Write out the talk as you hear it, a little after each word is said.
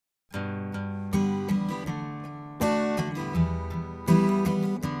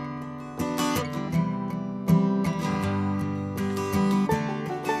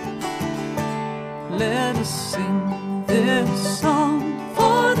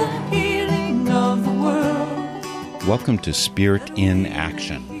Welcome to Spirit in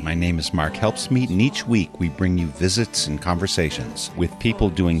Action. My name is Mark Helpsmeet, and each week we bring you visits and conversations with people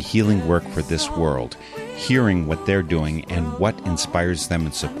doing healing work for this world, hearing what they're doing and what inspires them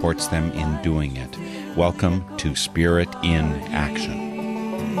and supports them in doing it. Welcome to Spirit in Action.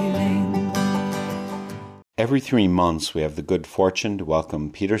 Every 3 months, we have the good fortune to welcome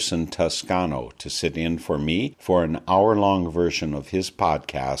Peterson Toscano to sit in for me for an hour-long version of his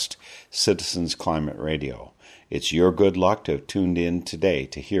podcast, Citizens Climate Radio. It's your good luck to have tuned in today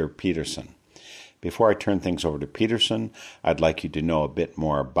to hear Peterson. Before I turn things over to Peterson, I'd like you to know a bit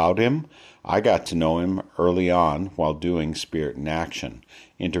more about him. I got to know him early on while doing Spirit in Action,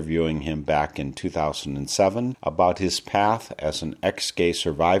 interviewing him back in 2007 about his path as an ex-gay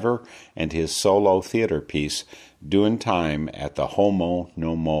survivor and his solo theater piece, Doing Time at the Homo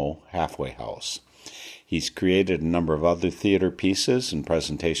No Mo Halfway House. He's created a number of other theater pieces and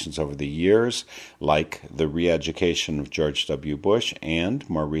presentations over the years, like The Re-Education of George W. Bush and,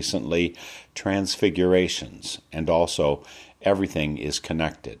 more recently, Transfigurations, and also Everything is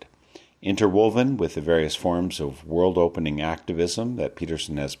Connected. Interwoven with the various forms of world-opening activism that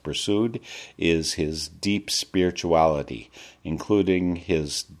Peterson has pursued is his deep spirituality, including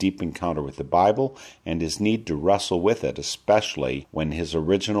his deep encounter with the Bible and his need to wrestle with it, especially when his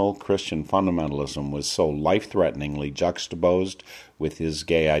original Christian fundamentalism was so life-threateningly juxtaposed with his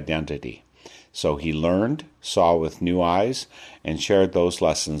gay identity. So he learned, saw with new eyes, and shared those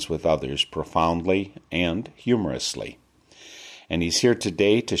lessons with others profoundly and humorously. And he's here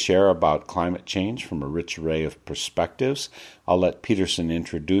today to share about climate change from a rich array of perspectives. I'll let Peterson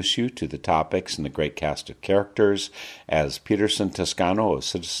introduce you to the topics and the great cast of characters as Peterson Toscano of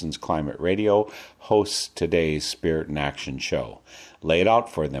Citizens Climate Radio hosts today's Spirit in Action show. Lay it out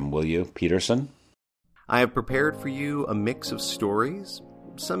for them, will you, Peterson? I have prepared for you a mix of stories.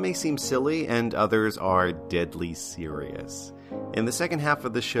 Some may seem silly and others are deadly serious. In the second half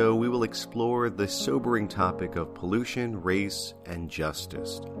of the show, we will explore the sobering topic of pollution, race, and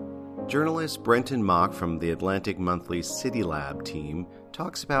justice. Journalist Brenton Mock from the Atlantic Monthly City Lab team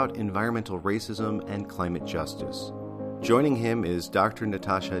talks about environmental racism and climate justice. Joining him is Dr.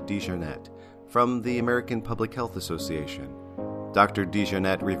 Natasha DeJarnette from the American Public Health Association. Dr.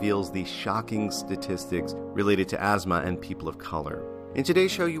 DeJarnette reveals the shocking statistics related to asthma and people of color. In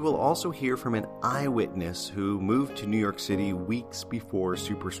today's show, you will also hear from an eyewitness who moved to New York City weeks before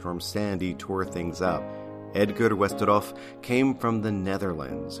Superstorm Sandy tore things up. Edgar Westerhoff came from the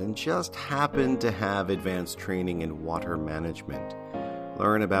Netherlands and just happened to have advanced training in water management.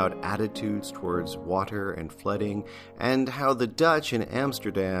 Learn about attitudes towards water and flooding and how the Dutch in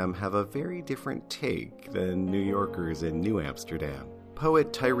Amsterdam have a very different take than New Yorkers in New Amsterdam.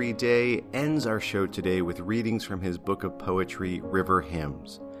 Poet Tyree Day ends our show today with readings from his book of poetry, River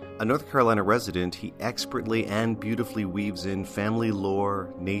Hymns. A North Carolina resident, he expertly and beautifully weaves in family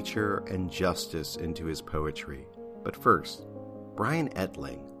lore, nature, and justice into his poetry. But first, Brian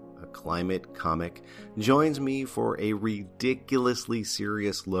Ettling, a climate comic, joins me for a ridiculously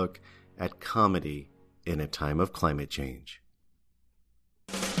serious look at comedy in a time of climate change.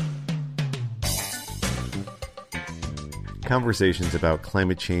 Conversations about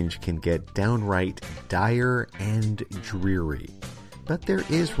climate change can get downright dire and dreary. But there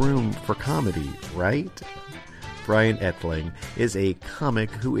is room for comedy, right? Brian Ettling is a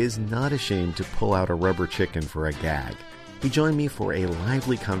comic who is not ashamed to pull out a rubber chicken for a gag. He joined me for a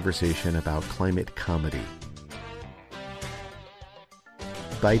lively conversation about climate comedy.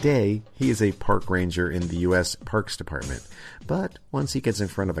 By day, he is a park ranger in the U.S. Parks Department. But once he gets in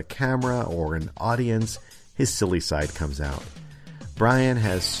front of a camera or an audience, his silly side comes out. Brian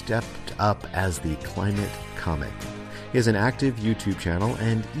has stepped up as the climate comic. He has an active YouTube channel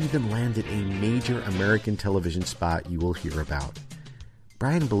and even landed a major American television spot you will hear about.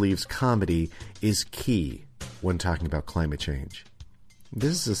 Brian believes comedy is key when talking about climate change.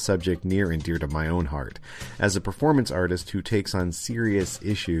 This is a subject near and dear to my own heart. As a performance artist who takes on serious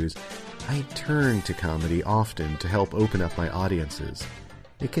issues, I turn to comedy often to help open up my audiences.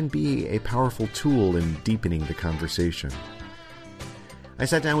 It can be a powerful tool in deepening the conversation. I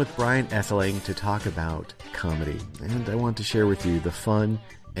sat down with Brian Ettling to talk about comedy, and I want to share with you the fun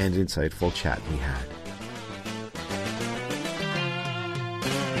and insightful chat we had.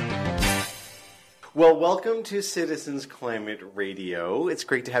 Well, welcome to Citizens Climate Radio. It's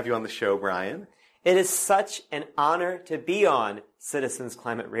great to have you on the show, Brian. It is such an honor to be on Citizens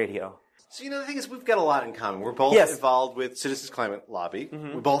Climate Radio. So, the thing is, we've got a lot in common. We're both involved with Citizens Climate Lobby.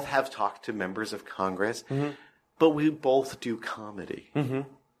 Mm-hmm. We both have talked to members of Congress. Mm-hmm. But we both do comedy. Mm-hmm.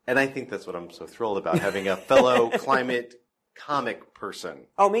 And I think that's what I'm so thrilled about, having a fellow climate comic person.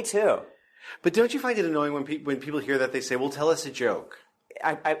 Oh, me too. But don't you find it annoying when people hear that, they say, well, tell us a joke?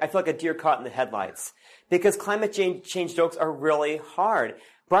 I feel like a deer caught in the headlights because climate change jokes are really hard.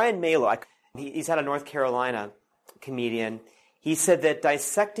 Brian Malow, he's out of North Carolina, comedian. He said that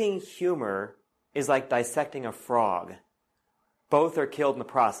dissecting humor is like dissecting a frog. Both are killed in the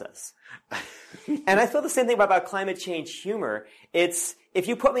process. And I feel the same thing about climate change humor. It's, if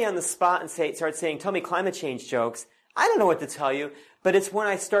you put me on the spot and start saying, tell me climate change jokes, I don't know what to tell you. But it's when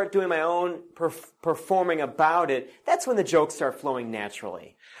I start doing my own performing about it, that's when the jokes start flowing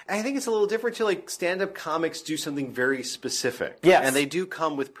naturally. I think it's a little different to like stand-up comics do something very specific. Yes. And they do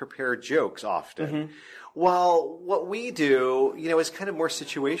come with prepared jokes often. Mm-hmm. While what we do, is kind of more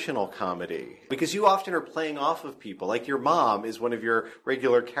situational comedy. Because you often are playing off of people. Like your mom is one of your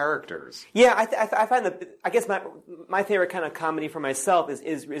regular characters. Yeah, I find that, I guess my favorite kind of comedy for myself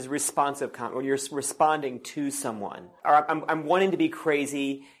is responsive comedy, when you're responding to someone. Or I'm wanting to be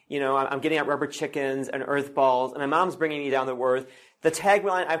crazy, I'm getting out rubber chickens and earth balls, and my mom's bringing me down to earth. The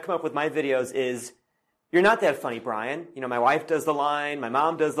tagline I've come up with my videos is, "You're not that funny, Brian." My wife does the line, my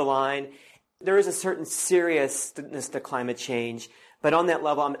mom does the line. There is a certain seriousness to climate change, but on that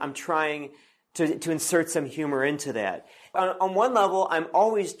level, I'm trying to insert some humor into that. On one level, I'm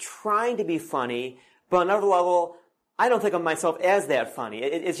always trying to be funny, but on another level, I don't think of myself as that funny.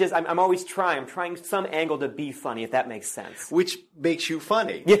 It's just, I'm always trying. I'm trying some angle to be funny, if that makes sense. Which makes you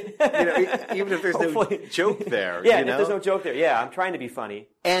funny. Even if there's no joke there. Yeah, if there's no joke there. Yeah, I'm trying to be funny.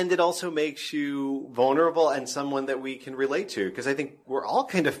 And it also makes you vulnerable and someone that we can relate to. Because I think we're all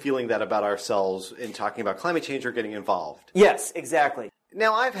kind of feeling that about ourselves in talking about climate change or getting involved. Yes, exactly.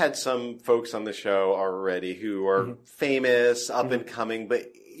 Now, I've had some folks on the show already who are famous, up and coming,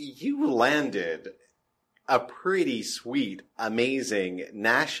 but you landed a pretty sweet, amazing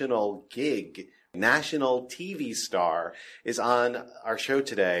national gig. National TV star is on our show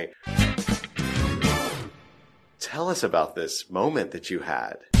today. Tell us about this moment that you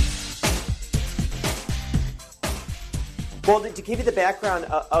had. Well, to give you the background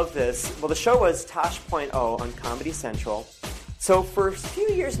of this, the show was Tosh.0 on Comedy Central. So for a few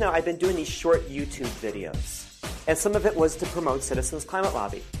years now, I've been doing these short YouTube videos. And some of it was to promote Citizens Climate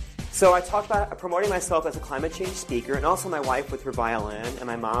Lobby. So I talked about promoting myself as a climate change speaker, and also my wife with her violin, and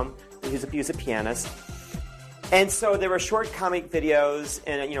my mom, who's a pianist. And so there were short comic videos,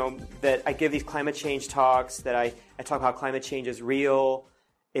 and that I give these climate change talks, that I talk about climate change is real,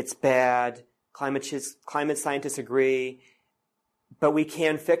 it's bad, climate scientists agree, but we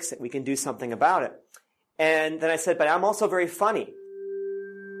can fix it, we can do something about it. And then I said, but I'm also very funny.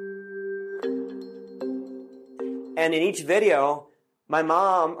 And in each video, my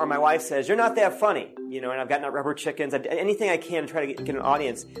mom or my wife says, "You're not that funny," and I've gotten out rubber chickens, anything I can to try to get an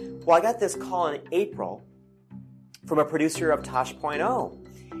audience. Well, I got this call in April from a producer of Tosh.0,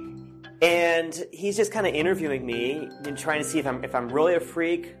 and he's just kind of interviewing me and trying to see if I'm really a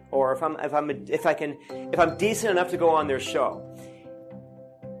freak or if I'm decent enough to go on their show.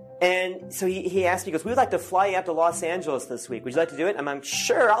 And so he asked me, he goes, "We would like to fly you out to Los Angeles this week. Would you like to do it?" And I'm like,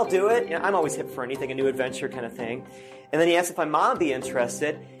 "Sure, I'll do it." I'm always hip for anything, a new adventure kind of thing. And then he asked if my mom would be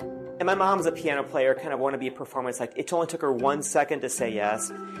interested. And my mom's a piano player, kind of want to be a performer. It's like, it only took her 1 second to say yes.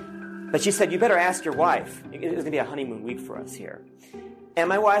 But she said, "You better ask your wife. It was going to be a honeymoon week for us here." And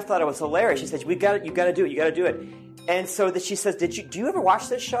my wife thought it was hilarious. She said, you got to do it. And so she says, do you ever watch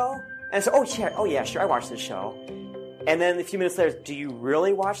this show? And I said, oh yeah, sure, I watched this show. And then a few minutes later, "Do you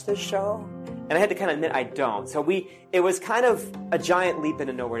really watch this show?" And I had to kind of admit I don't. So it was kind of a giant leap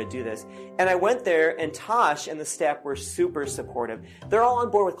into nowhere to do this. And I went there, and Tosh and the staff were super supportive. They're all on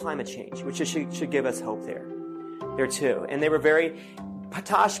board with climate change, which should give us hope there too. And they were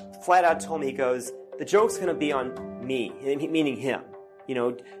Tosh flat out told me, he goes, "The joke's going to be on me," meaning him.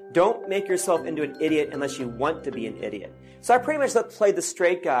 Don't make yourself into an idiot unless you want to be an idiot. So I pretty much played the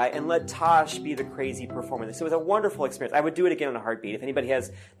straight guy and let Tosh be the crazy performer. So it was a wonderful experience. I would do it again in a heartbeat if anybody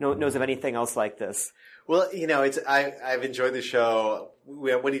knows of anything else like this. Well, I've enjoyed the show.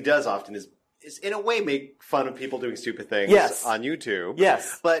 What he does often is in a way make fun of people doing stupid things on YouTube.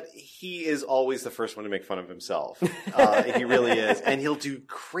 Yes. But he is always the first one to make fun of himself. He really is. And he'll do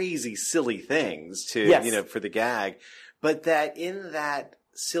crazy, silly things for the gag. But that in that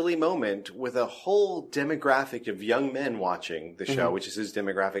silly moment with a whole demographic of young men watching the show, which is his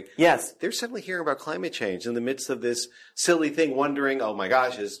demographic. Yes. They're suddenly hearing about climate change in the midst of this silly thing, wondering, oh my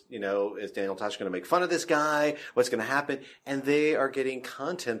gosh, is Daniel Tosh going to make fun of this guy? What's going to happen? And they are getting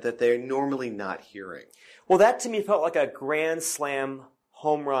content that they're normally not hearing. Well, that to me felt like a grand slam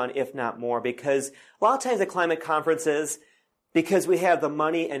home run, if not more, because a lot of times at climate conferences, because we have the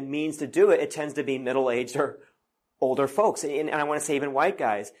money and means to do it, it tends to be middle-aged or older folks, and I want to say even white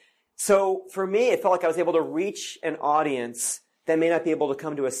guys. So for me, it felt like I was able to reach an audience that may not be able to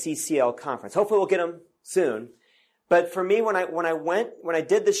come to a CCL conference. Hopefully we'll get them soon. But for me, when I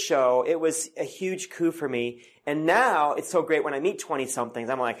did the show, it was a huge coup for me. And now it's so great when I meet 20-somethings.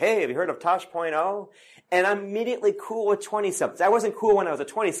 I'm like, hey, have you heard of Tosh.0? And I'm immediately cool with 20-somethings. I wasn't cool when I was a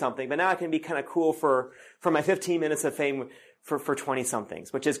 20-something, but now I can be kind of cool for my 15 minutes of fame for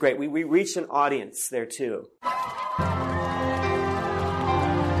 20-somethings, which is great. We reached an audience there too.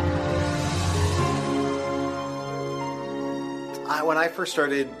 When I first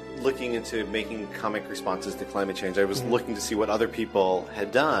started looking into making comic responses to climate change, I was looking to see what other people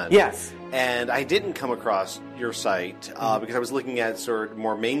had done. Yes. And I didn't come across your site because I was looking at sort of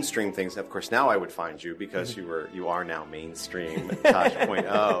more mainstream things. Of course, now I would find you because you are now mainstream,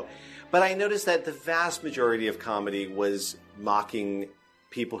 Tosh.0. But I noticed that the vast majority of comedy was mocking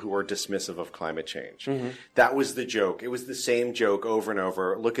people who are dismissive of climate change. That was the joke. It was the same joke over and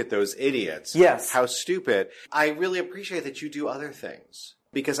over. Look at those idiots. Yes. How stupid. I really appreciate that you do other things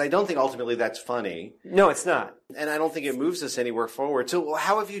because I don't think ultimately that's funny. No, it's not. And I don't think it moves us anywhere forward. So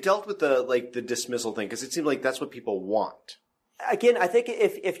how have you dealt with the dismissal thing? Because it seems like that's what people want. Again, I think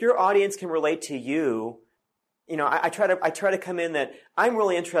if your audience can relate to you, I try to come in that I'm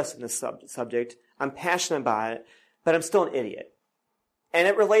really interested in this subject. I'm passionate about it, but I'm still an idiot. And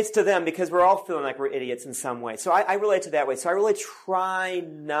it relates to them because we're all feeling like we're idiots in some way. So I relate to that way. So I really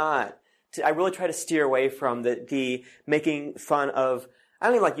try to steer away from the making fun of, I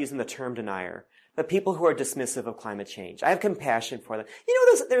don't even like using the term denier, but people who are dismissive of climate change. I have compassion for them.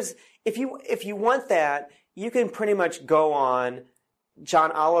 There's if you want that, you can pretty much go on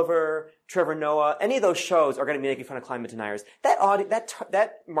John Oliver, Trevor Noah, any of those shows are going to be making fun of climate deniers.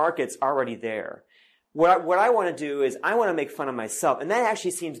 That market's already there. What I want to do is I want to make fun of myself, and that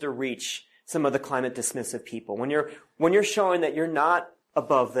actually seems to reach some of the climate dismissive people. When you're showing that you're not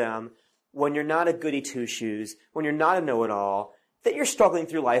above them, when you're not a goody two-shoes, when you're not a know-it-all, that you're struggling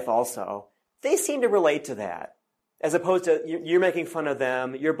through life also, they seem to relate to that. As opposed to you're making fun of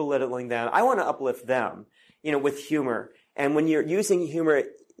them, you're belittling them. I want to uplift them, with humor. And when you're using humor,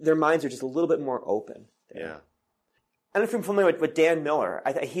 their minds are just a little bit more open. Yeah. I don't know if you're familiar with Dan Miller.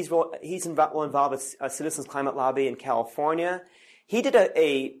 He's involved with Citizens Climate Lobby in California. He did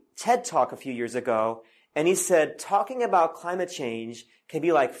a TED Talk a few years ago, and he said talking about climate change can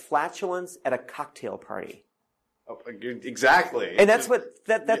be like flatulence at a cocktail party. Oh, exactly. And that's what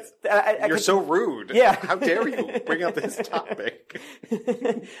that's. You're so rude. Yeah. How dare you bring up this topic?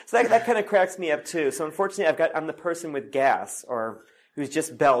 So that kind of cracks me up too. So unfortunately, I'm the person with gas or who's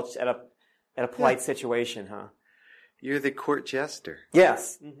just belched at a polite situation, huh? You're the court jester.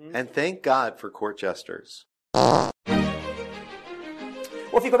 Yes. Mm-hmm. And thank God for court jesters. Well,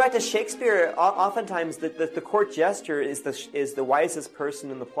 if you go back to Shakespeare, oftentimes the court jester is the wisest person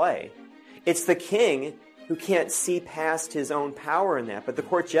in the play. It's the king who can't see past his own power in that, but the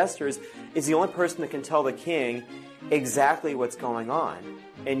court jester is the only person that can tell the king exactly what's going on,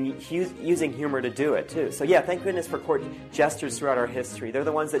 and using humor to do it too. So yeah, thank goodness for court jesters throughout our history. They're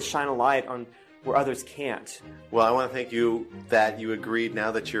the ones that shine a light on where others can't. Well, I want to thank you that you agreed,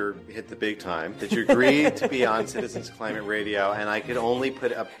 now that you're hit the big time, that you agreed to be on Citizens Climate Radio, and I could only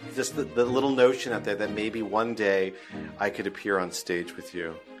put up just the little notion out there that maybe one day I could appear on stage with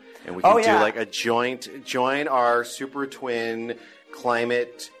you. And we could do like a join our super twin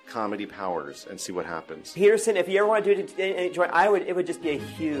climate comedy powers and see what happens. Peterson, if you ever want to do it, join, it would just be a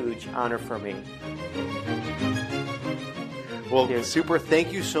huge honor for me. Well, super.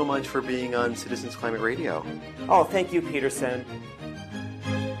 Thank you so much for being on Citizens Climate Radio. Oh, thank you, Peterson.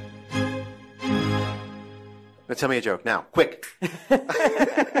 Now tell me a joke now, quick.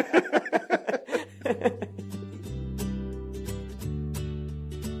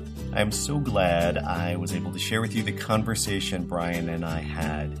 I'm so glad I was able to share with you the conversation Brian and I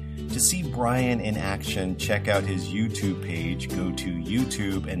had. To see Brian in action, check out his YouTube page. Go to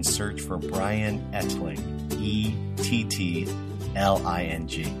YouTube and search for Brian Ettling,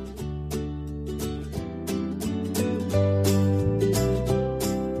 Ettling.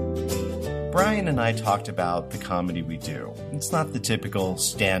 Brian and I talked about the comedy we do. It's not the typical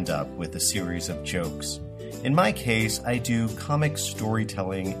stand-up with a series of jokes. In my case, I do comic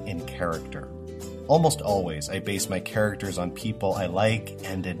storytelling in character. Almost always, I base my characters on people I like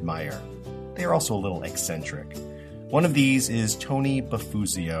and admire. They are also a little eccentric. One of these is Tony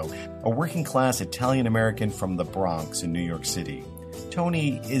Bafuzio, a working-class Italian-American from the Bronx in New York City.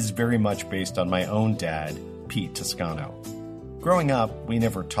 Tony is very much based on my own dad, Pete Toscano. Growing up, we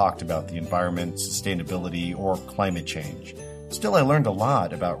never talked about the environment, sustainability, or climate change. Still, I learned a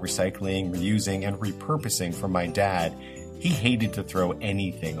lot about recycling, reusing, and repurposing from my dad, He hated to throw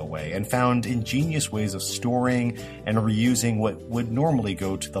anything away and found ingenious ways of storing and reusing what would normally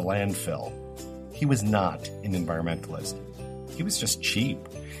go to the landfill. He was not an environmentalist. He was just cheap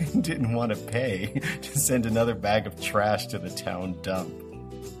and didn't want to pay to send another bag of trash to the town dump.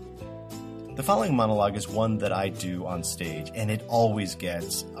 The following monologue is one that I do on stage, and it always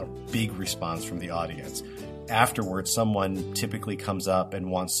gets a big response from the audience. Afterwards, someone typically comes up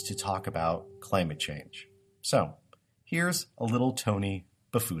and wants to talk about climate change. So, here's a little Tony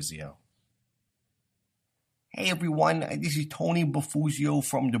Bafuzio. Hey everyone, this is Tony Bafuzio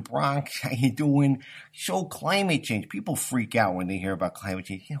from the Bronx. How you doing? So climate change, people freak out when they hear about climate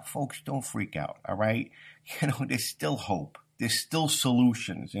change. Folks, don't freak out, all right? There's still hope. There's still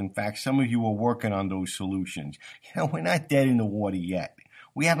solutions. In fact, some of you are working on those solutions. We're not dead in the water yet.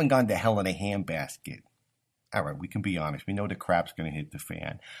 We haven't gone to hell in a handbasket. All right, we can be honest. We know the crap's going to hit the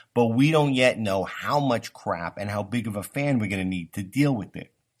fan. But we don't yet know how much crap and how big of a fan we're going to need to deal with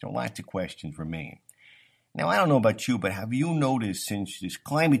it. So lots of questions remain. Now, I don't know about you, but have you noticed since this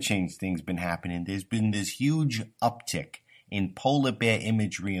climate change thing's been happening, there's been this huge uptick in polar bear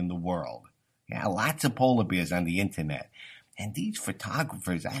imagery in the world? Yeah, lots of polar bears on the internet. And these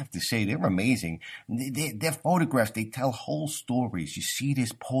photographers, I have to say, they're amazing. Their photographs, they tell whole stories. You see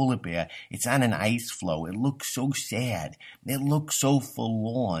this polar bear, it's on an ice floe. It looks so sad. It looks so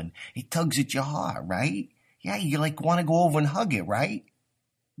forlorn. It tugs at your heart, right? Yeah, you want to go over and hug it, right?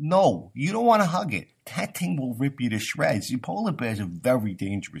 No, you don't want to hug it. That thing will rip you to shreds. The polar bears are very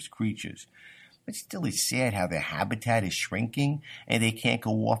dangerous creatures. But still, it's sad how their habitat is shrinking and they can't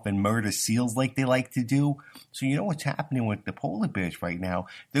go off and murder seals like they like to do. So you know what's happening with the polar bears right now?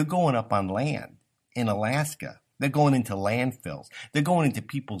 They're going up on land in Alaska. They're going into landfills. They're going into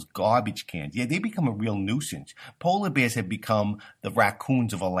people's garbage cans. Yeah, they become a real nuisance. Polar bears have become the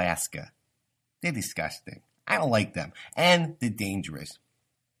raccoons of Alaska. They're disgusting. I don't like them. And they're dangerous.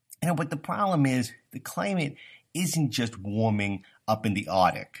 But the problem is the climate isn't just warming up in the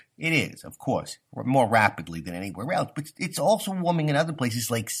Arctic. It is, of course, more rapidly than anywhere else, but it's also warming in other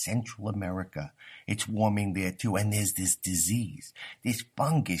places like Central America. It's warming there too, and there's this disease, this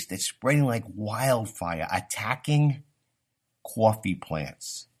fungus that's spreading like wildfire, attacking coffee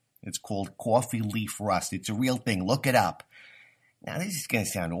plants. It's called coffee leaf rust. It's a real thing. Look it up. Now, this is going to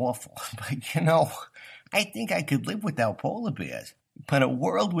sound awful, but I think I could live without polar bears. But a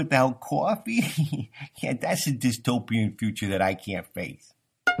world without coffee? Yeah, that's a dystopian future that I can't face.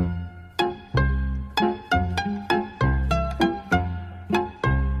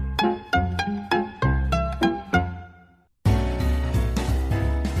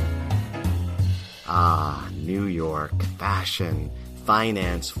 New York, fashion,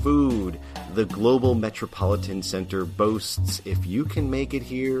 finance, food. The global metropolitan center boasts, if you can make it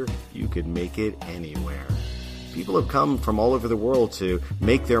here, you can make it anywhere. People have come from all over the world to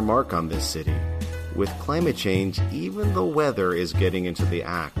make their mark on this city. With climate change, even the weather is getting into the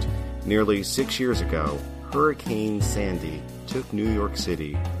act. Nearly 6 years ago, Hurricane Sandy took New York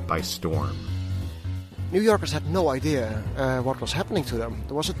City by storm. New Yorkers had no idea what was happening to them.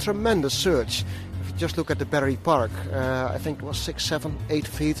 There was a tremendous surge. If you just look at the Battery Park, I think it was 6, 7, 8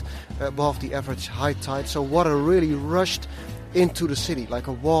 feet above the average high tide. So water really rushed into the city like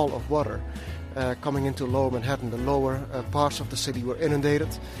a wall of water. Coming into Lower Manhattan, the lower parts of the city were inundated.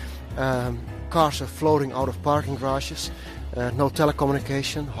 Cars are floating out of parking garages. No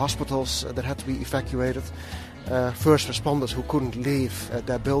telecommunication. Hospitals that had to be evacuated. First responders who couldn't leave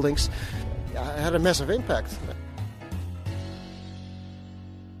their buildings. It had a massive impact.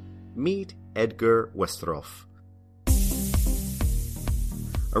 Meet Edgar Westerhoff.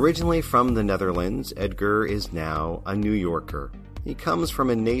 Originally from the Netherlands, Edgar is now a New Yorker. He comes from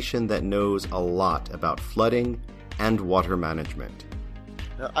a nation that knows a lot about flooding and water management.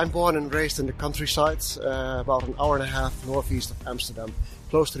 I'm born and raised in the countryside, about an hour and a half northeast of Amsterdam,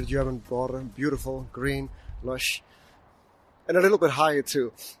 close to the German border, beautiful, green, lush, and a little bit higher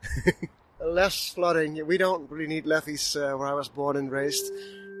too. Less flooding. We don't really need levees where I was born and raised.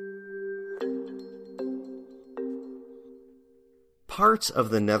 Parts of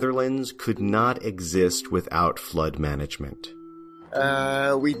the Netherlands could not exist without flood management.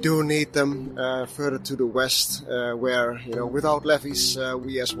 We do need them further to the west, where, without levees,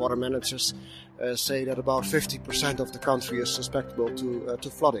 we as water managers say that about 50% of the country is susceptible to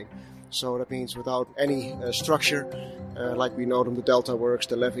flooding. So that means without any structure, like we know them, the delta works,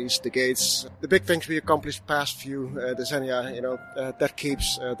 the levees, the gates. The big things we accomplished past few decennia, that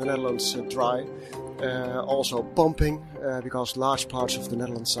keeps the Netherlands dry. Also pumping, because large parts of the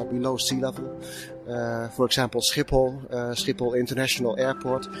Netherlands are below sea level. For example, Schiphol International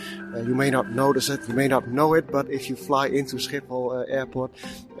Airport. You may not notice it, you may not know it, but if you fly into Schiphol Airport,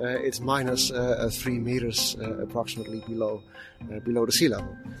 it's minus 3 meters approximately below the sea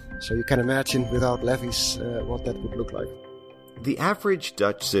level. So you can imagine without levees what that would look like. The average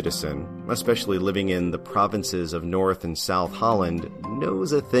Dutch citizen, especially living in the provinces of North and South Holland,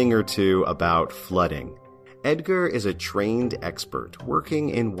 knows a thing or two about flooding. Edgar is a trained expert working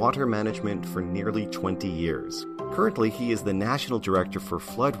in water management for nearly 20 years. Currently, he is the National Director for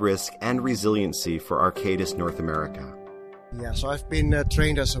Flood Risk and Resiliency for Arcadis North America. Yeah, so I've been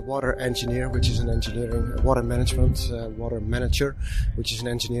trained as a water engineer, which is an engineering, water management, water manager, which is an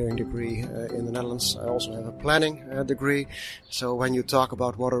engineering degree in the Netherlands. I also have a planning degree. So when you talk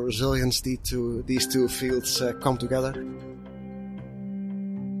about water resilience, these two fields come together.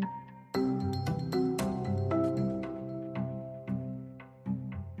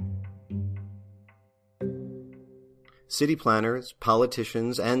 City planners,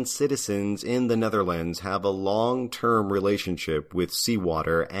 politicians, and citizens in the Netherlands have a long-term relationship with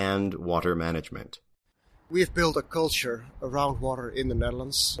seawater and water management. We've built a culture around water in the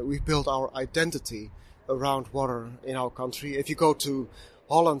Netherlands. We've built our identity around water in our country. If you go to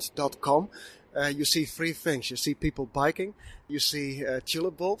Holland.com, you see 3 things. You see people biking, you see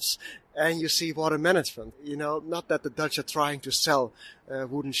tulip bulbs, and you see water management. Not that the Dutch are trying to sell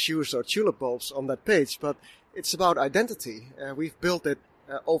wooden shoes or tulip bulbs on that page, but it's about identity. We've built it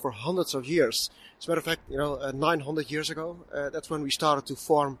over hundreds of years. As a matter of fact, 900 years ago, that's when we started to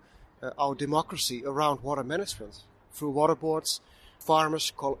form our democracy around water management. Through water boards,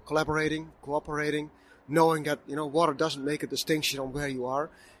 farmers collaborating, cooperating, knowing that, water doesn't make a distinction on where you are.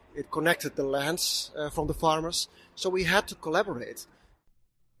 It connected the lands from the farmers. So we had to collaborate.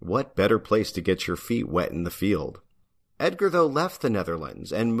 What better place to get your feet wet in the field? Edgar, though, left the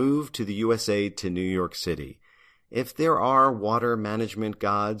Netherlands and moved to the USA to New York City. If there are water management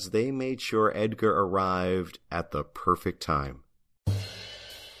gods, they made sure Edgar arrived at the perfect time.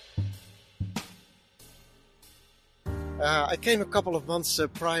 I came a couple of months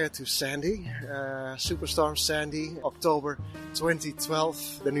prior to Sandy, Superstorm Sandy, October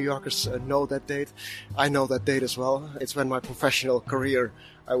 2012. The New Yorkers know that date. I know that date as well. It's when my professional career,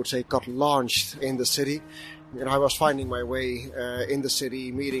 I would say, got launched in the city. I was finding my way in the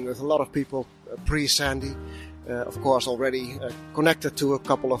city, meeting with a lot of people pre-Sandy. Of course, already connected to a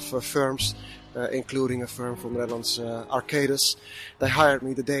couple of firms, including a firm from the Netherlands, Arcadis. They hired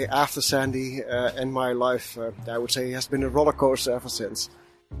me the day after Sandy, and my life, I would say, has been a roller coaster ever since.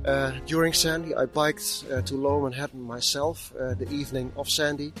 During Sandy, I biked to Lower Manhattan myself the evening of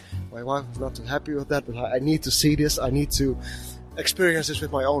Sandy. My wife was not too happy with that, but I need to see this. I need to experience this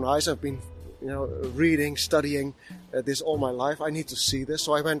with my own eyes. I've been reading, studying this all my life. I need to see this.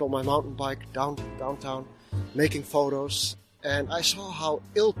 So I went on my mountain bike downtown, making photos, and I saw how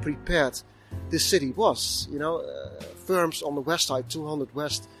ill-prepared this city was. Firms on the west side, 200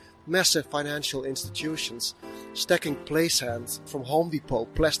 West, massive financial institutions, stacking play sand from Home Depot,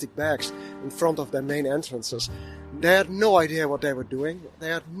 plastic bags in front of their main entrances. They had no idea what they were doing. They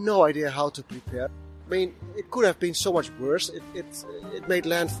had no idea how to prepare. I mean, it could have been so much worse. It made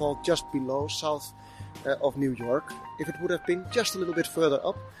landfall just below south of New York. If it would have been just a little bit further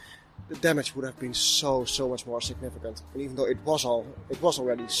up, the damage would have been so much more significant. And even though it was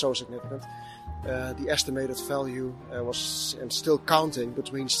already so significant, the estimated value was, and still counting,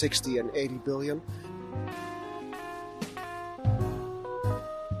 between 60 and 80 billion.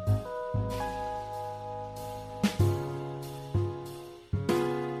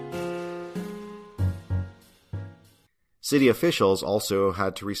 City officials also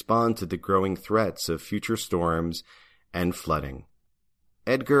had to respond to the growing threats of future storms and flooding.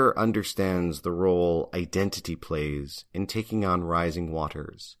 Edgar understands the role identity plays in taking on rising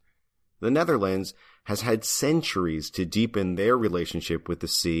waters. The Netherlands has had centuries to deepen their relationship with the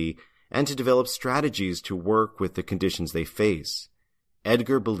sea and to develop strategies to work with the conditions they face.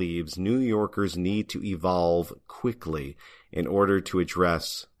 Edgar believes New Yorkers need to evolve quickly in order to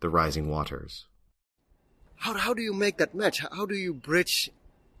address the rising waters. How do you make that match? How do you bridge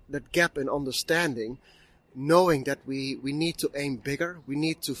that gap in understanding, knowing that we need to aim bigger, we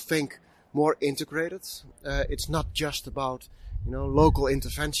need to think more integrated? It's not just about local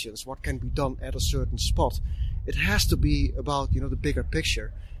interventions, what can be done at a certain spot. It has to be about the bigger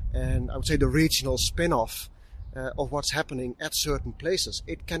picture, and I would say the regional spin-off of what's happening at certain places.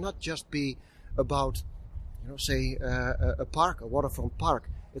 It cannot just be about, say, a park, a waterfront park.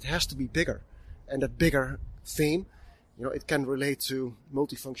 It has to be bigger. And that bigger theme, it can relate to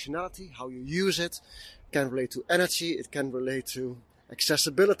multifunctionality, how you use it. It can relate to energy. It can relate to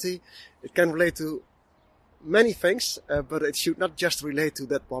accessibility. It can relate to many things, but it should not just relate to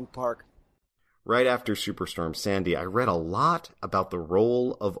that one park. Right after Superstorm Sandy, I read a lot about the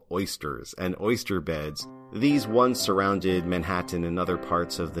role of oysters and oyster beds. These once surrounded Manhattan and other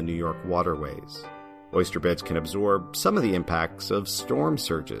parts of the New York waterways. Oyster beds can absorb some of the impacts of storm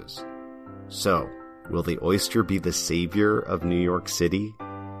surges. So, will the oyster be the savior of New York City?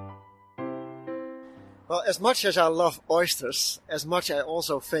 Well, as much as I love oysters, as much I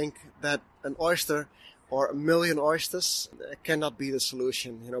also think that an oyster or a million oysters cannot be the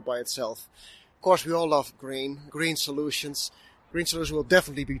solution, by itself. Of course, we all love green solutions. Green solutions will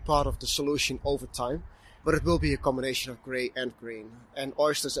definitely be part of the solution over time, but it will be a combination of gray and green. And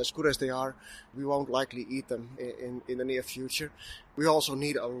oysters, as good as they are, we won't likely eat them in the near future. We also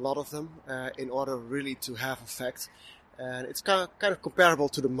need a lot of them in order really to have effect. And it's kind of comparable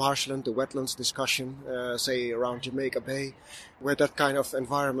to the marshland, the wetlands discussion, say around Jamaica Bay, where that kind of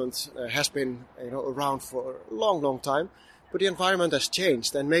environment has been around for a long, long time. But the environment has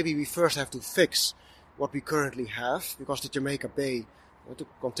changed, and maybe we first have to fix what we currently have, because the Jamaica Bay, to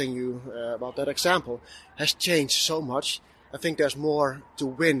continue about that example, has changed so much. I think there's more to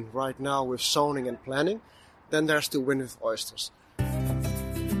win right now with zoning and planning than there's to win with oysters.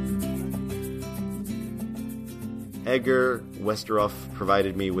 Edgar Westerhoff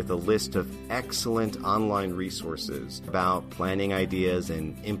provided me with a list of excellent online resources about planning ideas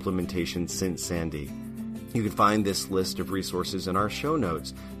and implementation since Sandy. You can find this list of resources in our show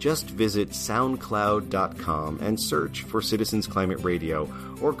notes. Just visit soundcloud.com and search for Citizens Climate Radio,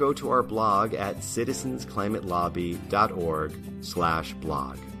 or go to our blog at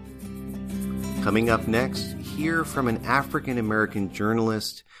citizensclimatelobby.org/blog. Coming up next, hear from an African-American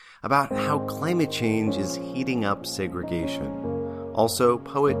journalist about how climate change is heating up segregation. Also,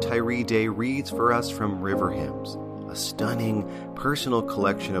 poet Tyree Day reads for us from River Hymns, a stunning personal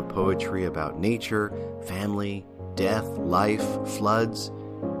collection of poetry about nature, family, death, life, floods,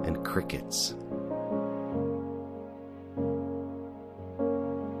 and crickets.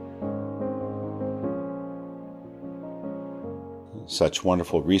 Such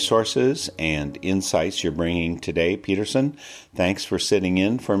wonderful resources and insights you're bringing today, Peterson. Thanks for sitting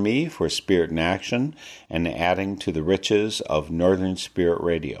in for me for Spirit in Action and adding to the riches of Northern Spirit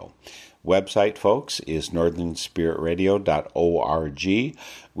Radio. Website, folks, is northernspiritradio.org,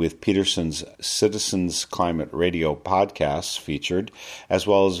 with Peterson's Citizens Climate Radio podcasts featured, as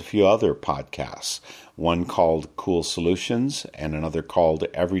well as a few other podcasts, one called Cool Solutions and another called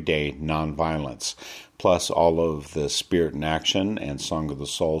Everyday Nonviolence, plus all of the Spirit in Action and Song of the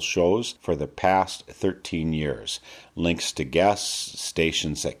Soul shows for the past 13 years, links to guests,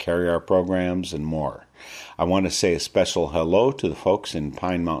 stations that carry our programs, and more. I want to say a special hello to the folks in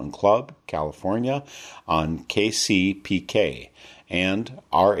Pine Mountain Club, California, on KCPK and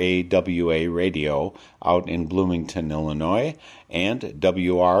RAWA Radio out in Bloomington, Illinois, and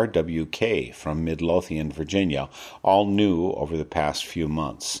WRWK from Midlothian, Virginia, all new over the past few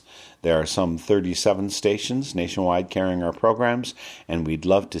months. There are some 37 stations nationwide carrying our programs, and we'd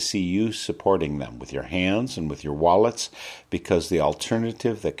love to see you supporting them with your hands and with your wallets, because the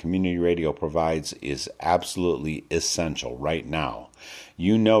alternative that community radio provides is absolutely essential right now.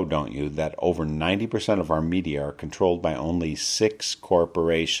 You know, don't you, that over 90% of our media are controlled by only 6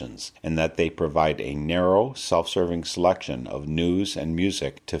 corporations, and that they provide a narrow, self-serving selection of news and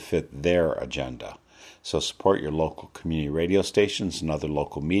music to fit their agenda. So support your local community radio stations and other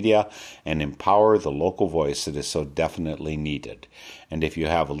local media, and empower the local voice that is so definitely needed. And if you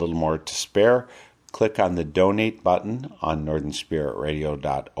have a little more to spare, click on the donate button on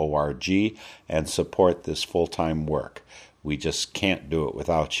northernspiritradio.org and support this full-time work. We just can't do it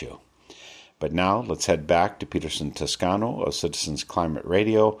without you. But now let's head back to Peterson Toscano of Citizens Climate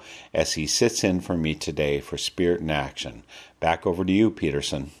Radio as he sits in for me today for Spirit in Action. Back over to you,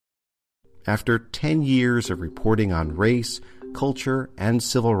 Peterson. After 10 years of reporting on race, culture, and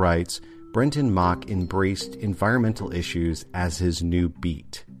civil rights, Brenton Mock embraced environmental issues as his new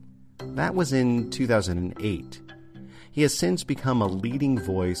beat. That was in 2008. He has since become a leading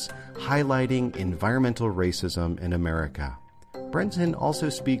voice highlighting environmental racism in America. Brenton also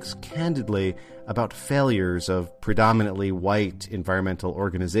speaks candidly about failures of predominantly white environmental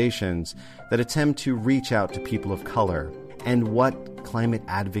organizations that attempt to reach out to people of color, and what climate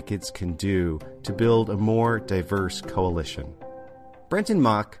advocates can do to build a more diverse coalition. Brenton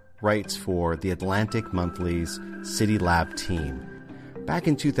Mock writes for The Atlantic Monthly's City Lab team. Back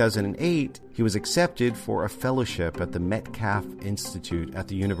in 2008, he was accepted for a fellowship at the Metcalf Institute at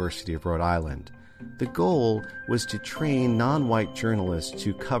the University of Rhode Island. The goal was to train non-white journalists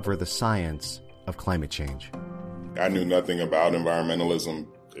to cover the science of climate change. I knew nothing about environmentalism.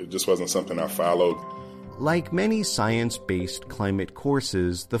 It just wasn't something I followed. Like many science-based climate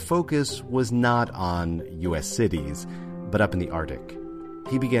courses, the focus was not on U.S. cities, but up in the Arctic.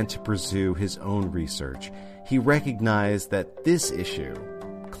 He began to pursue his own research. He recognized that this issue,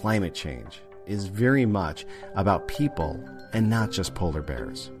 climate change, is very much about people and not just polar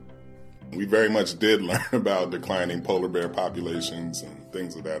bears. We very much did learn about declining polar bear populations and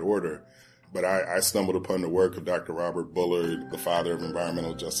things of that order. But I stumbled upon the work of Dr. Robert Bullard, the father of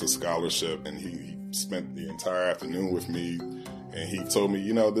environmental justice scholarship, and he spent the entire afternoon with me. And he told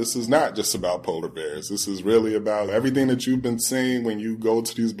me, this is not just about polar bears. This is really about everything that you've been seeing when you go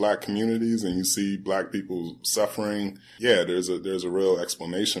to these black communities and you see black people suffering. Yeah, there's a real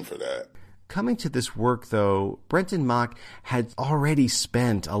explanation for that. Coming to this work, though, Brenton Mock had already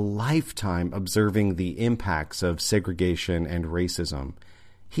spent a lifetime observing the impacts of segregation and racism.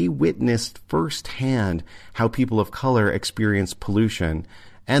 He witnessed firsthand how people of color experience pollution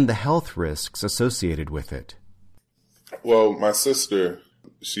and the health risks associated with it. Well, my sister,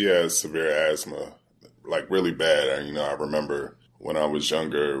 she has severe asthma, like really bad. I remember when I was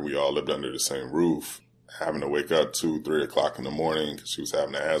younger, we all lived under the same roof, having to wake up 2, 3 o'clock in the morning because she was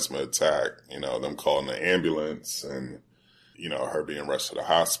having an asthma attack, them calling the ambulance and, her being rushed to the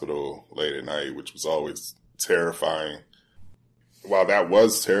hospital late at night, which was always terrifying. While that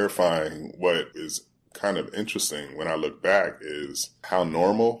was terrifying, what is kind of interesting when I look back is how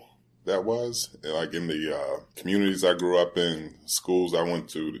normal that was. Like in the communities I grew up in, schools I went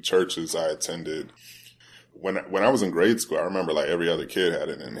to, the churches I attended. When I was in grade school, I remember like every other kid had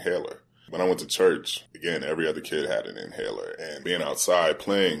an inhaler. When I went to church, again, every other kid had an inhaler. And being outside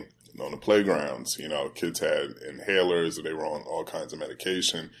playing on the playgrounds, kids had inhalers, or they were on all kinds of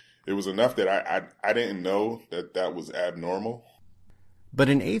medication. It was enough that I didn't know that was abnormal. But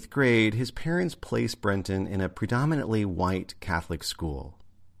in 8th grade, his parents placed Brenton in a predominantly white Catholic school.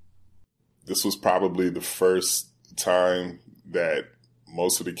 This was probably the first time that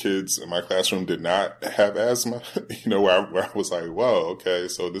most of the kids in my classroom did not have asthma, where I was like, whoa, okay,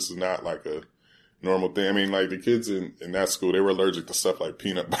 so this is not like a normal thing. I mean, like the kids in that school, they were allergic to stuff like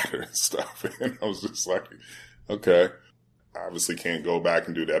peanut butter and stuff. And I was just like, okay. I obviously can't go back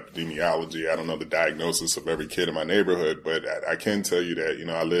and do the epidemiology. I don't know the diagnosis of every kid in my neighborhood, but I can tell you that,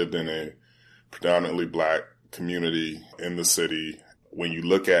 I lived in a predominantly black community in the city. When you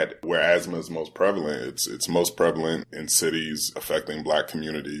look at where asthma is most prevalent, it's most prevalent in cities affecting black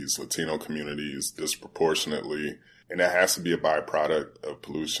communities, Latino communities disproportionately. And that has to be a byproduct of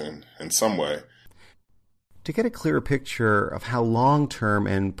pollution in some way. To get a clearer picture of how long-term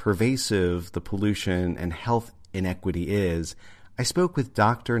and pervasive the pollution and health inequity is, I spoke with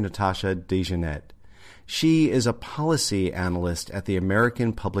Dr. Natasha DeJohnette. She is a policy analyst at the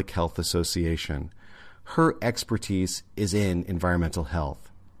American Public Health Association. Her expertise is in environmental health.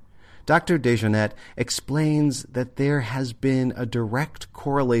 Dr. DeJohnette explains that there has been a direct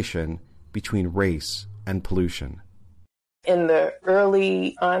correlation between race and pollution. In the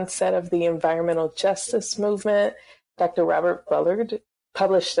early onset of the environmental justice movement, Dr. Robert Bullard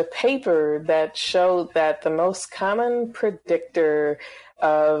published a paper that showed that the most common predictor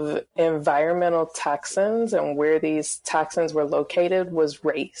of environmental toxins and where these toxins were located was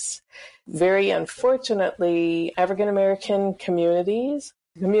race. Very unfortunately, African American communities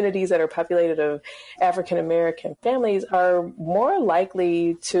that are populated of African American families are more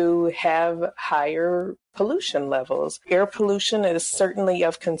likely to have higher pollution levels. Air pollution is certainly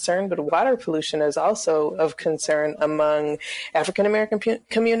of concern, but water pollution is also of concern among African American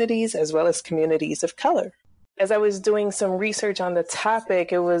communities as well as communities of color. As I was doing some research on the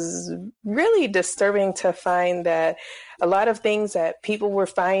topic, it was really disturbing to find that a lot of things that people were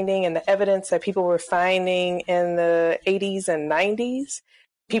finding and the evidence that people were finding in the 80s and 90s,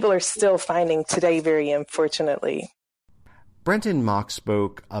 people are still finding today, very unfortunately. Brenton Mock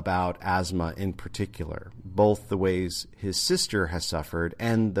spoke about asthma in particular, both the ways his sister has suffered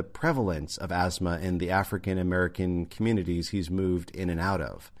and the prevalence of asthma in the African American communities he's moved in and out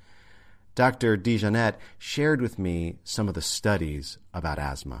of. Dr. DeJohnette shared with me some of the studies about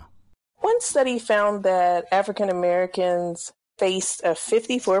asthma. One study found that African Americans faced a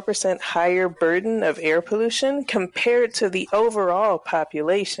 54% higher burden of air pollution compared to the overall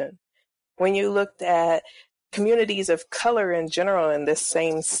population. When you looked at communities of color in general in this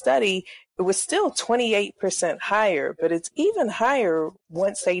same study, it It was still 28% higher, but it's even higher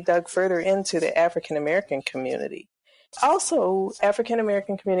once they dug further into the African American community. Also, African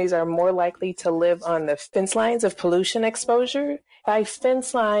American communities are more likely to live on the fence lines of pollution exposure. By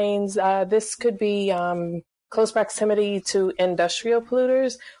fence lines, this could be close proximity to industrial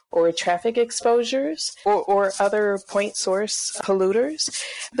polluters or traffic exposures or other point source polluters.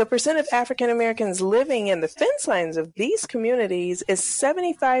 The percent of African Americans living in the fence lines of these communities is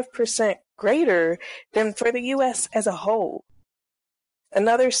 75% greater than for the U.S. as a whole.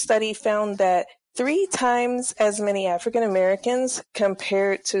 Another study found that 3 times as many African Americans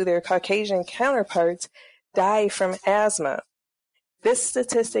compared to their Caucasian counterparts die from asthma. This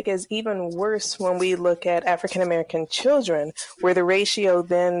statistic is even worse when we look at African American children, where the ratio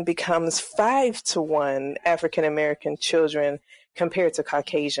then becomes 5-to-1 African American children compared to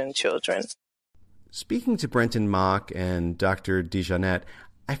Caucasian children. Speaking to Brenton Mock and Dr. DeJohnette,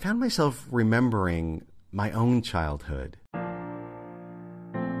 I found myself remembering my own childhood.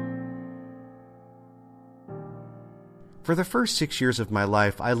 For the first 6 years of my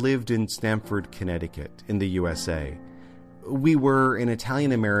life, I lived in Stamford, Connecticut, in the USA. We were an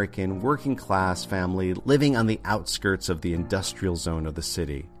Italian-American working-class family living on the outskirts of the industrial zone of the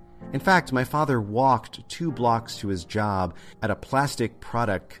city. In fact, my father walked 2 blocks to his job at a plastic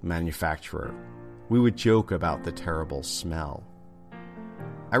product manufacturer. We would joke about the terrible smell.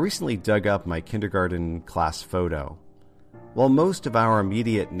 I recently dug up my kindergarten class photo. While most of our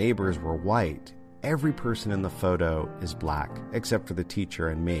immediate neighbors were white, every person in the photo is black, except for the teacher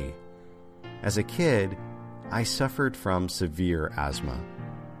and me. As a kid, I suffered from severe asthma.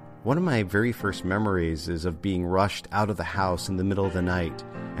 One of my very first memories is of being rushed out of the house in the middle of the night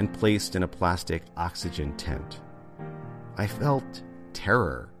and placed in a plastic oxygen tent. I felt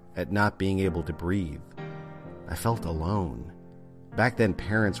terror at not being able to breathe. I felt alone. Back then,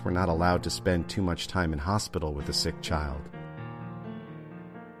 parents were not allowed to spend too much time in hospital with a sick child.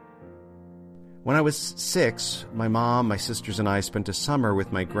 When I was 6, my mom, my sisters, and I spent a summer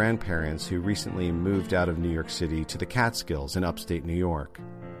with my grandparents who recently moved out of New York City to the Catskills in upstate New York.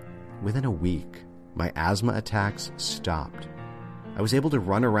 Within a week, my asthma attacks stopped. I was able to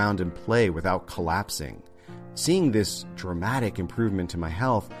run around and play without collapsing. Seeing this dramatic improvement in my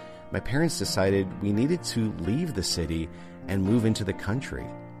health, my parents decided we needed to leave the city and move into the country.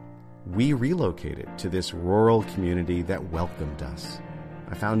 We relocated to this rural community that welcomed us.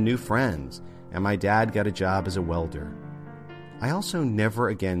 I found new friends, and my dad got a job as a welder. I also never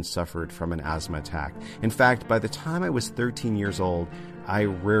again suffered from an asthma attack. In fact, by the time I was 13 years old, I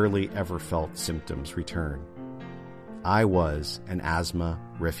rarely ever felt symptoms return. I was an asthma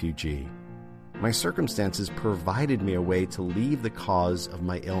refugee. My circumstances provided me a way to leave the cause of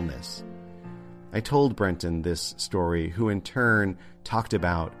my illness. I told Brenton this story, who in turn talked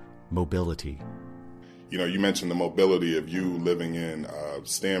about mobility. You know, you mentioned the mobility of you living in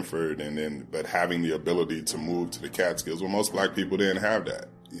Stamford but having the ability to move to the Catskills. Well, most black people didn't have that.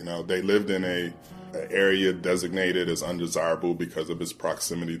 You know, they lived in an area designated as undesirable because of its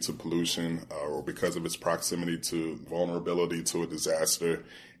proximity to pollution or because of its proximity to vulnerability to a disaster.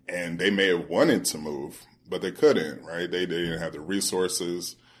 And they may have wanted to move, but they couldn't, right? They didn't have the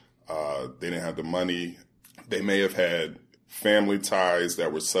resources. They didn't have the money. They may have had family ties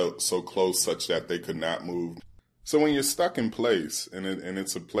that were so close such that they could not move. So when you're stuck in place, and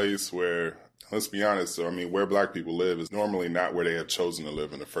it's a place where, let's be honest, I mean, where black people live is normally not where they have chosen to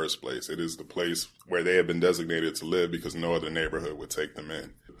live in the first place. It is the place where they have been designated to live because no other neighborhood would take them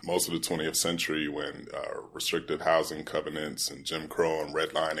in. Most of the 20th century, when restricted housing covenants and Jim Crow and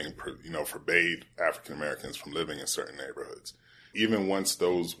redlining, forbade African Americans from living in certain neighborhoods. Even once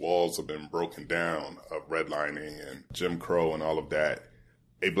those walls have been broken down of redlining and Jim Crow and all of that,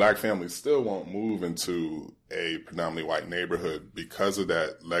 a black family still won't move into a predominantly white neighborhood because of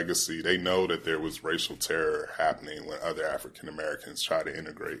that legacy. They know that there was racial terror happening when other African Americans try to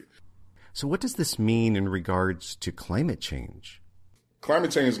integrate. So what does this mean in regards to climate change?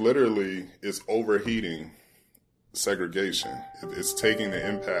 Climate change literally is overheating segregation. It's taking the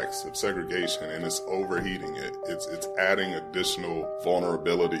impacts of segregation and it's overheating it. It's adding additional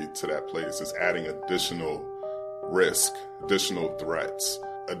vulnerability to that place. It's adding additional risk, additional threats,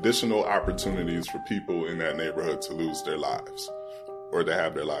 additional opportunities for people in that neighborhood to lose their lives or to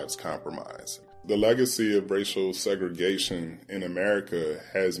have their lives compromised. The legacy of racial segregation in America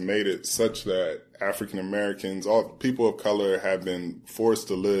has made it such that African Americans, all people of color, have been forced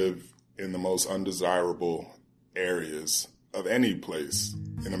to live in the most undesirable areas of any place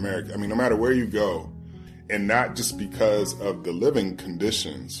in America. I mean, no matter where you go, And not just because of the living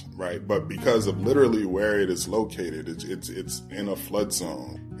conditions, right? But because of literally where it is located. It's in a flood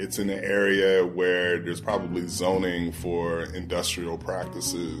zone. It's in an area where there's probably zoning for industrial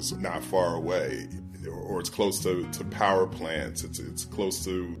practices not far away. Or it's close to power plants. It's close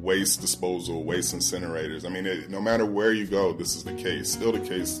to waste disposal, waste incinerators. I mean, no matter where you go, this is the case. Still the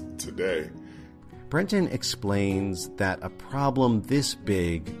case today. Brenton explains that a problem this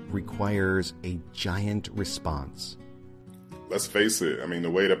big requires a giant response. Let's face it. I mean, the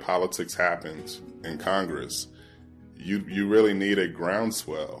way that politics happens in Congress, you really need a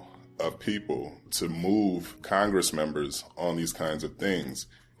groundswell of people to move Congress members on these kinds of things.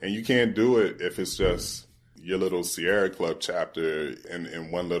 And you can't do it if it's just your little Sierra Club chapter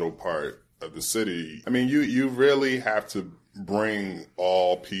in one little part of the city. I mean, you really have to bring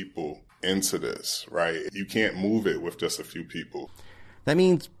all people into this, right? You can't move it with just a few people. That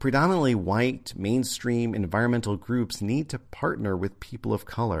means predominantly white, mainstream environmental groups need to partner with people of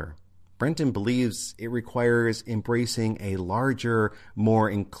color. Brenton believes it requires embracing a larger, more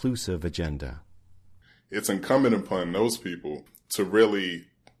inclusive agenda. It's incumbent upon those people to really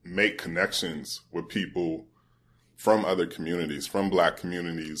make connections with people from other communities, from Black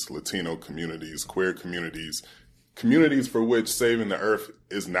communities, Latino communities, queer communities, communities for which saving the earth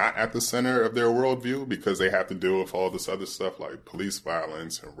is not at the center of their worldview because they have to deal with all this other stuff like police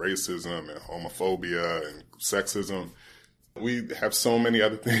violence and racism and homophobia and sexism. We have so many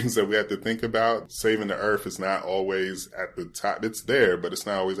other things that we have to think about. Saving the earth is not always at the top. It's there, but it's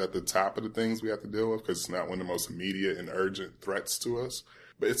not always at the top of the things we have to deal with because it's not one of the most immediate and urgent threats to us.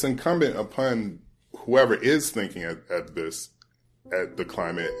 But it's incumbent upon whoever is thinking at the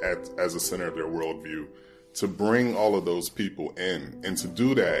climate as a center of their worldview to bring all of those people in. And to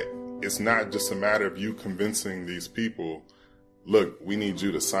do that, it's not just a matter of you convincing these people, look, we need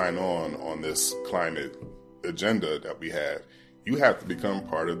you to sign on this climate agenda that we have. You have to become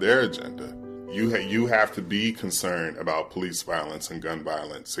part of their agenda. You have to be concerned about police violence and gun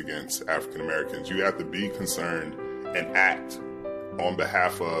violence against African Americans. You have to be concerned and act on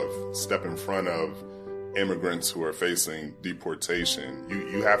behalf of, step in front of immigrants who are facing deportation.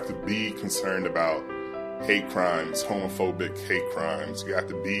 You have to be concerned about hate crimes, homophobic hate crimes. You have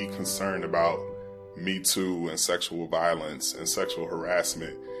to be concerned about Me Too and sexual violence and sexual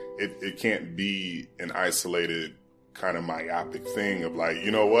harassment. It can't be an isolated kind of myopic thing of like,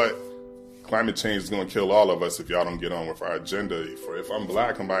 you know what? Climate change is going to kill all of us if y'all don't get on with our agenda. If I'm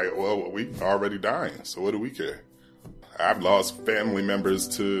Black, I'm like, well, we already dying, so what do we care? I've lost family members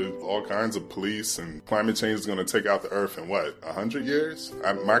to all kinds of police, and climate change is going to take out the earth in, 100 years?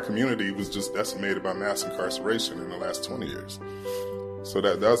 My community was just decimated by mass incarceration in the last 20 years. So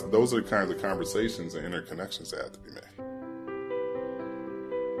those are the kinds of conversations and interconnections that have to be made.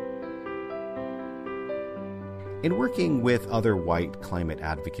 In working with other white climate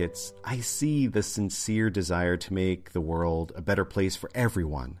advocates, I see the sincere desire to make the world a better place for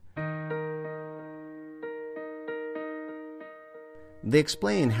everyone. They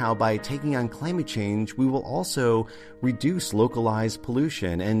explain how by taking on climate change, we will also reduce localized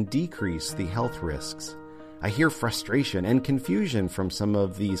pollution and decrease the health risks. I hear frustration and confusion from some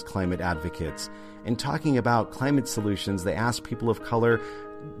of these climate advocates. In talking about climate solutions, they ask people of color,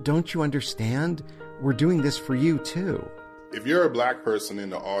 don't you understand? We're doing this for you too. If you're a Black person in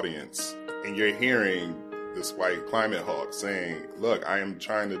the audience and you're hearing this white climate hawk saying, look, I am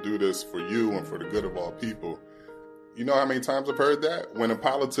trying to do this for you and for the good of all people, you know how many times I've heard that? When a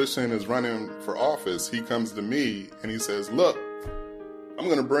politician is running for office, he comes to me and he says, look, I'm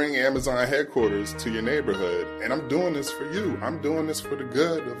going to bring Amazon headquarters to your neighborhood, and I'm doing this for you. I'm doing this for the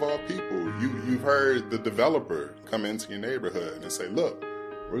good of all people. You've heard the developer come into your neighborhood and say, look,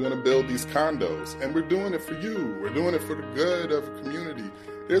 we're going to build these condos, and we're doing it for you. We're doing it for the good of the community.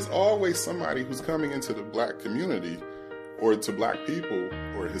 There's always somebody who's coming into the Black community or to Black people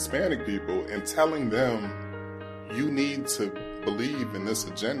or Hispanic people and telling them, you need to believe in this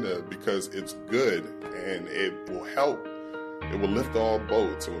agenda because it's good and it will help. It will lift all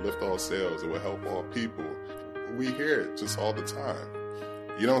boats. It will lift all sails. It will help all people. We hear it just all the time.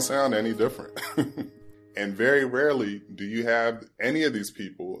 You don't sound any different. And very rarely do you have any of these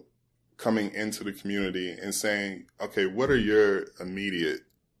people coming into the community and saying, okay, what are your immediate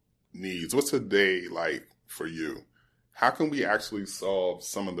needs? What's a day like for you? How can we actually solve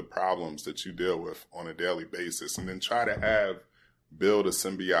some of the problems that you deal with on a daily basis and then try to build a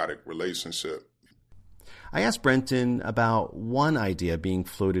symbiotic relationship? I asked Brenton about one idea being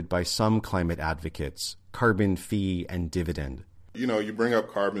floated by some climate advocates, carbon fee and dividend. You know, you bring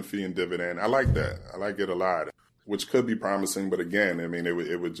up carbon fee and dividend. I like that. I like it a lot. which could be promising. But again, I mean,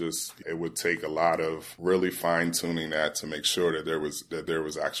 it would take a lot of really fine tuning that to make sure that there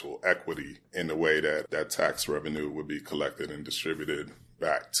was actual equity in the way that tax revenue would be collected and distributed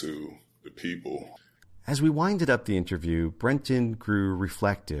back to the people. As we winded up the interview, Brenton grew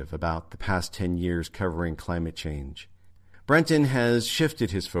reflective about the past 10 years covering climate change. Brenton has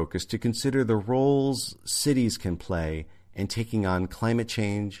shifted his focus to consider the roles cities can play in taking on climate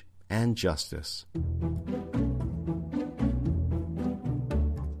change and justice.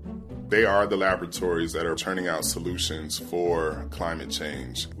 They are the laboratories that are turning out solutions for climate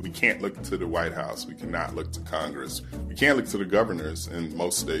change. We can't look to the White House. We cannot look to Congress. We can't look to the governors in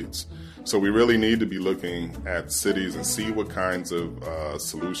most states. So we really need to be looking at cities and see what kinds of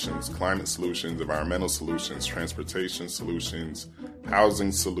solutions, climate solutions, environmental solutions, transportation solutions,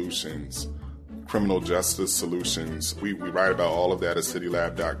 housing solutions, criminal justice solutions. We write about all of that at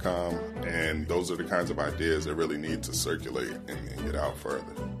citylab.com, and those are the kinds of ideas that really need to circulate and get out further.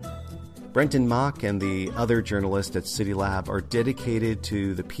 Brenton Mock and the other journalists at CityLab are dedicated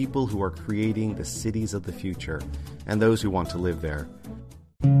to the people who are creating the cities of the future and those who want to live there.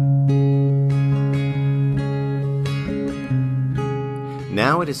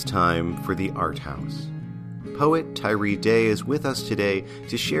 Now it is time for the Art House. Poet Tyree Day is with us today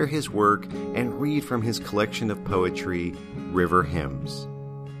to share his work and read from his collection of poetry, River Hymns.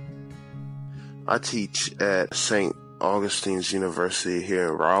 I teach at St. Augustine's University here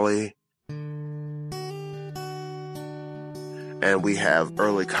in Raleigh. And we have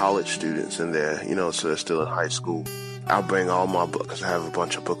early college students in there, so they're still in high school. I'll bring all my books. I have a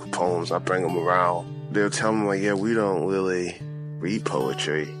bunch of book of poems. I bring them around. They'll tell me, yeah, we don't really read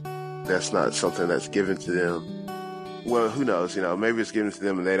poetry. That's not something that's given to them. Well, who knows, maybe it's given to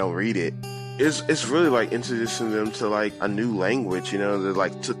them and they don't read it. It's really like introducing them to like a new language,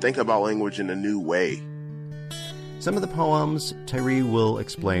 to think about language in a new way. Some of the poems Tyree will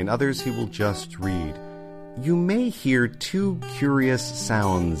explain, others he will just read. You may hear two curious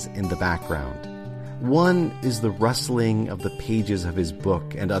sounds in the background. One is the rustling of the pages of his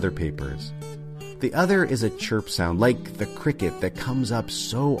book and other papers. The other is a chirp sound, like the cricket that comes up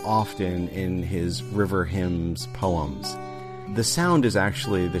so often in his River Hymns poems. The sound is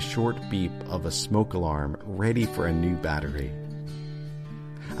actually the short beep of a smoke alarm ready for a new battery.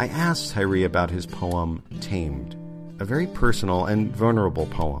 I asked Tyree about his poem, Tamed, a very personal and vulnerable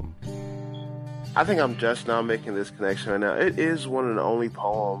poem. I think I'm just now making this connection right now. It is one of the only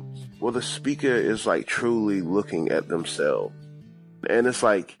poems where the speaker is like truly looking at themselves. And it's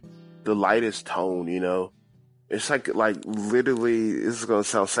like the lightest tone, It's like literally, this is going to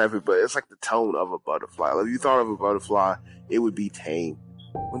sound savage, but it's like the tone of a butterfly. Like if you thought of a butterfly, it would be tame.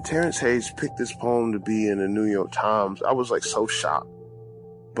 When Terrence Hayes picked this poem to be in the New York Times, I was like so shocked.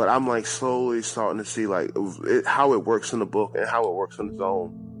 But I'm like slowly starting to see like how it works in the book and how it works on its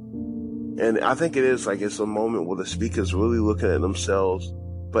own. And I think it is like it's a moment where the speaker's really looking at themselves,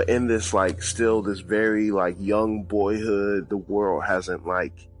 but in this like still this very like young boyhood, the world hasn't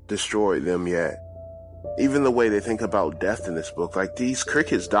like destroyed them yet. Even the way they think about death in this book, like these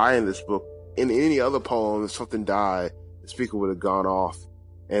crickets die in this book. In any other poem, if something died, the speaker would have gone off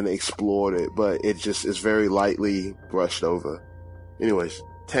and explored it, but it just is very lightly brushed over. Anyways,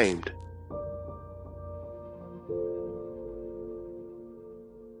 Tamed.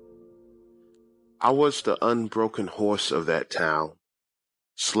 I was the unbroken horse of that town,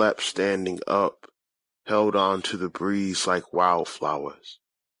 slept standing up, held on to the breeze like wildflowers.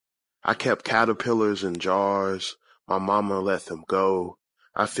 I kept caterpillars in jars, my mama let them go,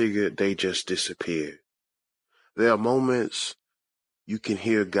 I figured they just disappeared. There are moments you can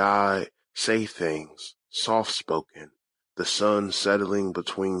hear God say things, soft-spoken, the sun settling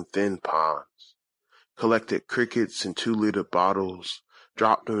between thin ponds. Collected crickets in 2-liter bottles,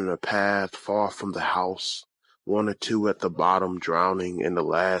 dropped them in a path far from the house, 1 or 2 at the bottom drowning in the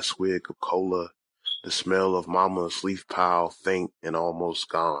last swig of cola, the smell of mama's leaf pile faint and almost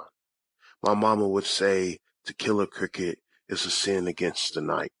gone. My mama would say to kill a cricket is a sin against the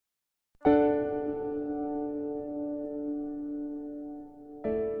night.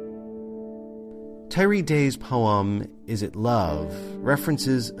 Tyree Day's poem, Is It Love,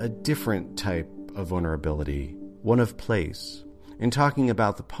 references a different type of vulnerability, one of place. In talking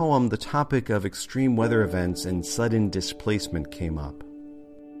about the poem, the topic of extreme weather events and sudden displacement came up.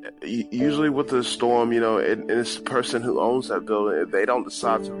 Usually with the storm, and it's the person who owns that building, if they don't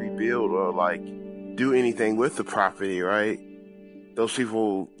decide to rebuild or do anything with the property, right? Those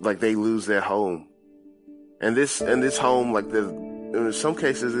people, they lose their home. And this home, in some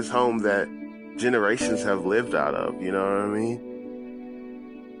cases, this home that generations have lived out of, you know what I mean?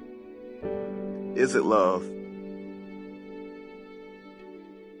 Is it love?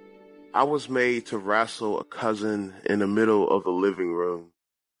 I was made to wrestle a cousin in the middle of the living room.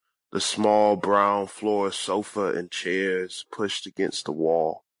 The small brown floor sofa and chairs pushed against the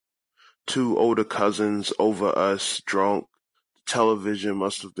wall. 2 older cousins over us, drunk. The television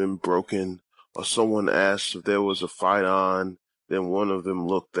must have been broken, or someone asked if there was a fight on, then one of them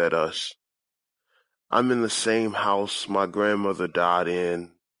looked at us. I'm in the same house my grandmother died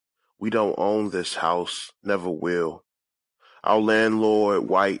in. We don't own this house, never will. Our landlord,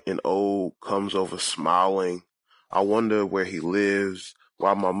 white and old, comes over smiling. I wonder where he lives,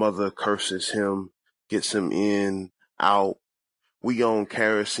 while my mother curses him, gets him in, out. We own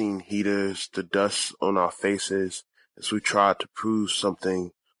kerosene heaters, the dust on our faces, as we tried to prove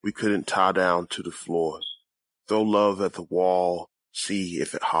something we couldn't tie down to the floor. Throw love at the wall, see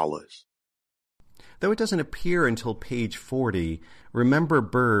if it hollers. Though it doesn't appear until page 40, Remember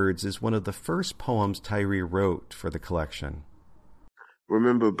Birds is one of the first poems Tyree wrote for the collection.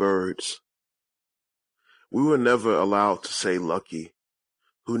 Remember birds. We were never allowed to say lucky.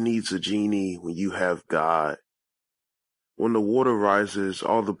 Who needs a genie when you have God? When the water rises,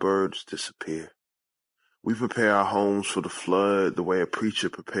 all the birds disappear. We prepare our homes for the flood the way a preacher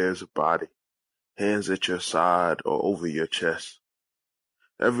prepares a body, hands at your side or over your chest.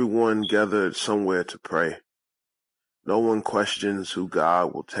 Everyone gathered somewhere to pray. No one questions who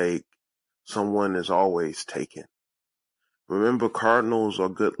God will take. Someone is always taken. Remember, cardinals are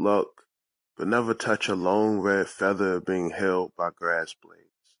good luck, but never touch a lone red feather being held by grass blades.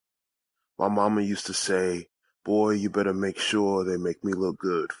 My mama used to say, boy, you better make sure they make me look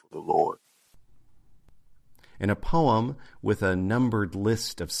good for the Lord. In a poem with a numbered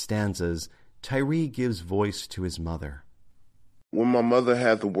list of stanzas, Tyree gives voice to his mother. When my mother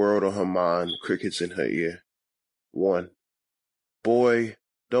had the world on her mind, crickets in her ear. 1. Boy,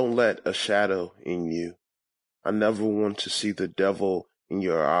 don't let a shadow in you. I never want to see the devil in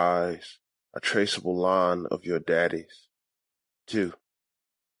your eyes, a traceable line of your daddy's. 2.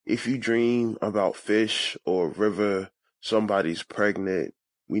 If you dream about fish or a river, somebody's pregnant,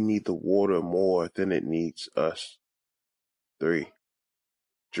 we need the water more than it needs us. 3.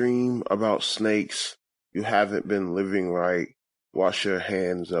 Dream about snakes, you haven't been living right, wash your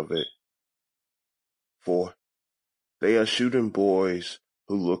hands of it. 4. They are shooting boys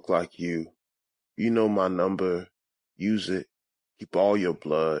who look like you. You know my number. Use it. Keep all your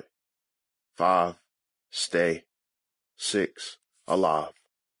blood. 5. Stay. 6. Alive.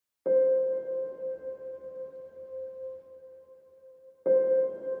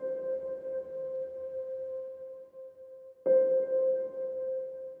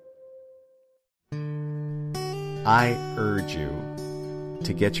 I urge you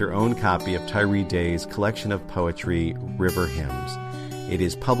to get your own copy of Tyree Day's collection of poetry, River Hymns. It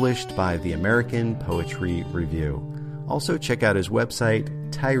is published by the American Poetry Review. Also check out his website,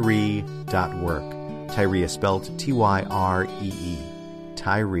 Tyree.work. Tyree is spelled T-Y-R-E-E.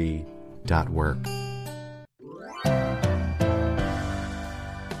 Tyree.work.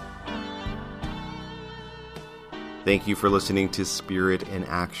 Thank you for listening to Spirit in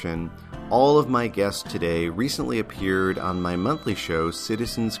Action. All of my guests today recently appeared on my monthly show,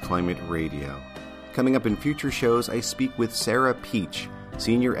 Citizens Climate Radio. Coming up in future shows, I speak with Sarah Peach,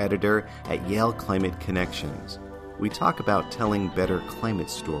 senior editor at Yale Climate Connections. We talk about telling better climate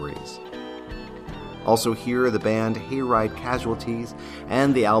stories. Also hear the band Hayride Casualties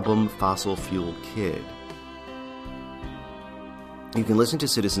and the album Fossil Fuel Kid. You can listen to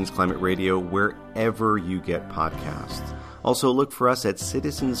Citizens Climate Radio wherever you get podcasts. Also look for us at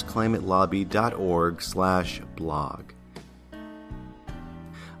citizensclimatelobby.org/blog.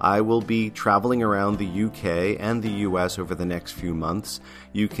 I will be traveling around the UK and the US over the next few months.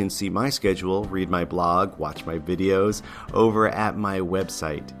 You can see my schedule, read my blog, watch my videos over at my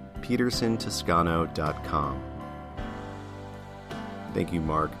website, petersontoscano.com. Thank you,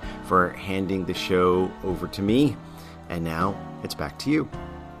 Mark, for handing the show over to me. And now it's back to you.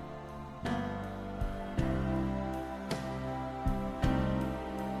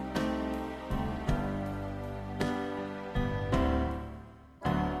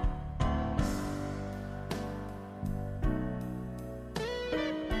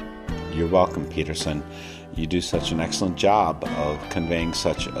 You're welcome, Peterson. You do such an excellent job of conveying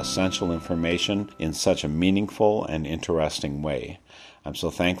such essential information in such a meaningful and interesting way. I'm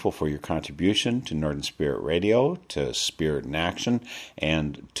so thankful for your contribution to Northern Spirit Radio, to Spirit in Action,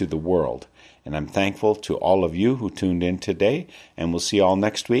 and to the world. And I'm thankful to all of you who tuned in today, and we'll see you all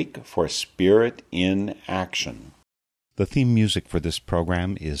next week for Spirit in Action. The theme music for this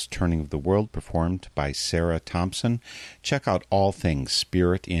program is Turning of the World, performed by Sarah Thompson. Check out all things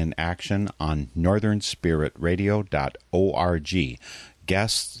Spirit in Action on northernspiritradio.org.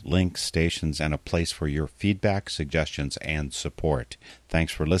 guests, links, stations, and a place for your feedback, suggestions, and support.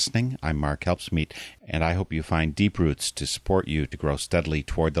 Thanks for listening. I'm Mark Helpsmeet, and I hope you find deep roots to support you to grow steadily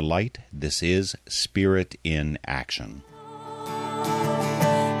toward the light. This is Spirit in Action.